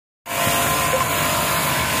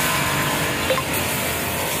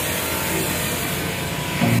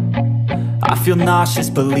feel nauseous,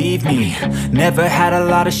 believe me. Never had a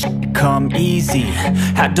lot of shit come easy.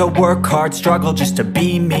 Had to work hard, struggle just to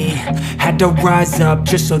be me. Had to rise up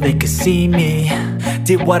just so they could see me.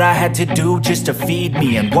 Did what I had to do just to feed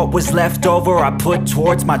me, and what was left over I put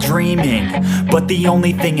towards my dreaming. But the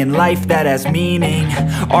only thing in life that has meaning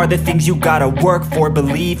are the things you gotta work for,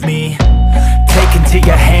 believe me. Take into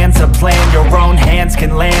your hands a plan, your own hands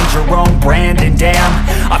can land your own brand. And damn,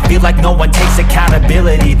 I feel like no one takes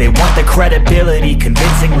accountability. They want the credibility,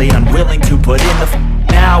 convincingly unwilling to put in the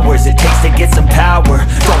hours it takes to get some power.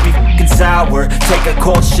 Don't be f***ing sour, take a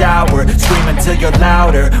cold shower. Scream until you're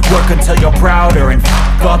louder, work until you're prouder. And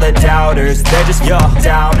f*** all the doubters, they're just your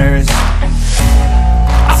downers.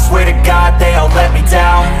 I swear to God they all let me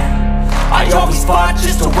down. I always fought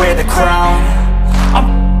just to wear the crown.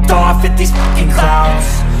 I'm off at these fucking clowns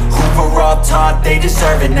who were all taught they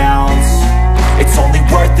deserve an ounce. It's only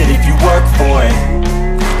worth it if you work for it.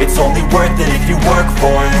 It's only worth it if you work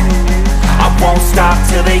for it. I won't stop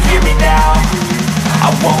till they hear me now.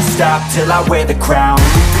 I won't stop till I wear the crown.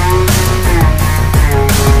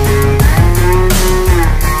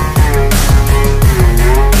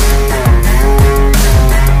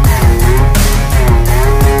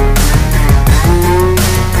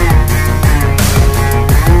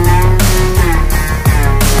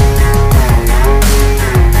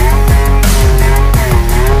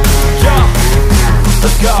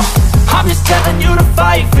 I'm just telling you to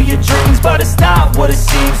fight for your dreams, but it's not what it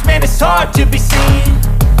seems. Man, it's hard to be seen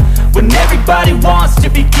when everybody wants to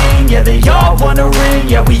be king. Yeah, they all wanna ring,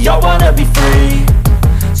 yeah, we all wanna be free.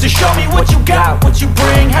 So show me what you got, what you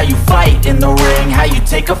bring, how you fight in the ring, how you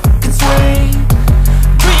take a fucking swing.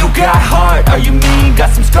 Do you got heart, are you mean?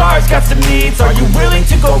 Got some scars, got some needs, are you willing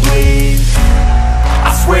to go bleed?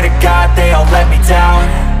 I swear to God they all let me down.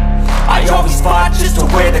 I always fought just to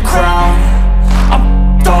wear the crown. I'm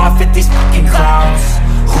off at these fucking clowns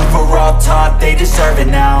who were all taught they deserve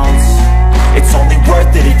an ounce. It's only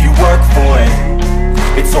worth it if you work for it.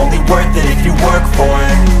 It's only worth it if you work for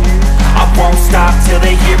it. I won't stop till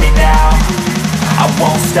they hear me now. I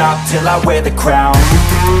won't stop till I wear the crown.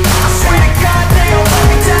 I swear to God they all let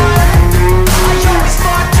me down. I always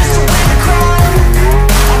fought just to wear the crown.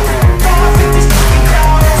 I'm off at these fucking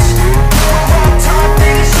clowns who were all taught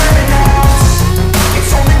they deserve an ounce.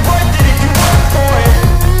 It's only worth it if you work for it.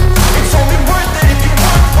 It's only worth it if you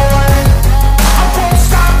work for it. I won't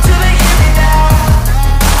stop till they hear me now.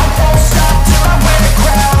 I won't stop till I wear the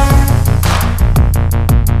crown.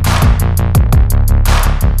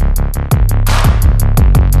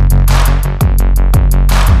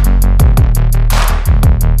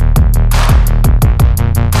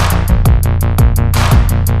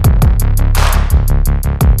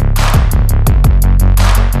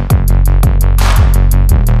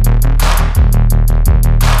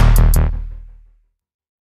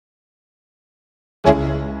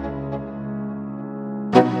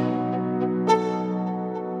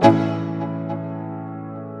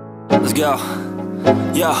 Let's go,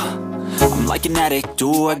 yo. I'm like an addict,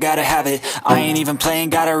 do I gotta have it. I ain't even playing,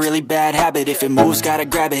 got a really bad habit. If it moves, gotta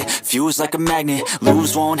grab it, fuse like a magnet.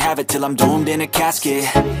 Lose, won't have it till I'm doomed in a casket.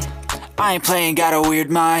 I ain't playing, got a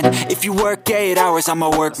weird mind. If you work 8 hours, I'ma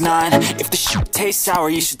work 9. If the shit tastes sour,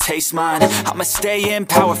 you should taste mine. I'ma stay in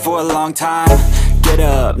power for a long time. Get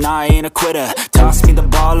up, nah, I ain't a quitter. Toss me the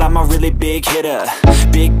ball, I'm a really big hitter.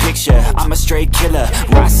 Big picture, I'm a straight killer.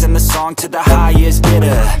 Rising the song to the highest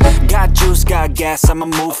bidder. Got juice, got gas, I'ma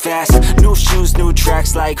move fast. New shoes, new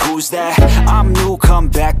tracks, like who's that? I'm new, come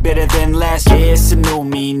back, better than last. Yeah, it's a new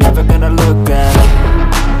me, never gonna look back.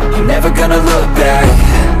 I'm never gonna look back.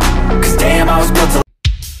 Cause damn, I was built to